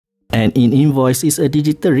An e-invoice is a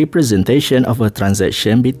digital representation of a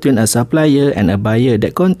transaction between a supplier and a buyer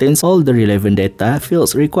that contains all the relevant data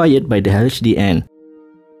fields required by the LHDN.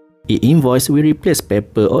 E-invoice will replace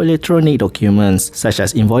paper or electronic documents such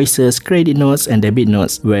as invoices, credit notes, and debit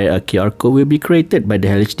notes, where a QR code will be created by the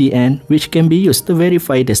LHDN, which can be used to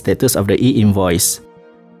verify the status of the e-invoice.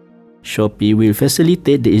 Shopee will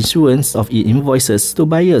facilitate the issuance of e-invoices to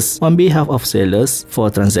buyers on behalf of sellers for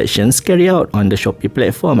transactions carried out on the Shopee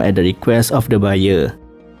platform at the request of the buyer.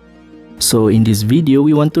 So in this video,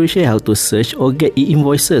 we want to share how to search or get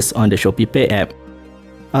e-invoices on the ShopeePay app.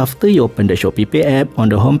 After you open the ShopeePay app, on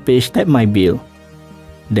the homepage, tap My Bill.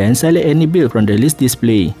 Then select any bill from the list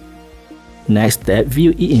display. Next, tap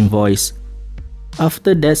View e-invoice.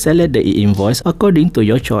 After that, select the e-invoice according to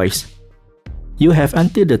your choice. You have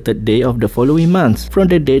until the 3rd day of the following month from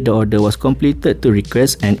the date the order was completed to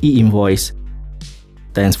request an e-invoice.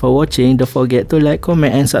 Thanks for watching. Don't forget to like,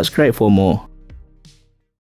 comment and subscribe for more.